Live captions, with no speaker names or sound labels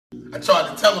I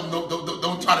tried to tell them,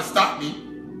 don't try to stop me,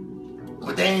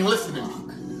 but they ain't listening to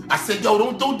me. I said, yo,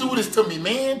 don't do this to me,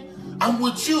 man. I'm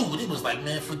with you. They was like,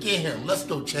 man, forget him. Let's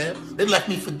go, champ. They left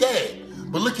me for dead.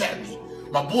 But look at me.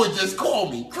 My boy just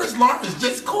called me. Chris Lawrence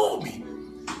just called me.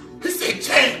 He said,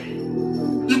 champ,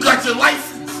 you got your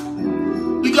license.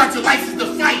 You got your license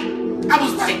to fight. I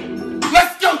was like,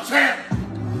 let's go, champ.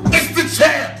 It's the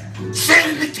champ,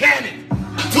 Shannon the Cannon,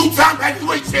 2-time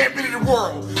heavyweight champion of the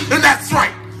world. And that's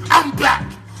right.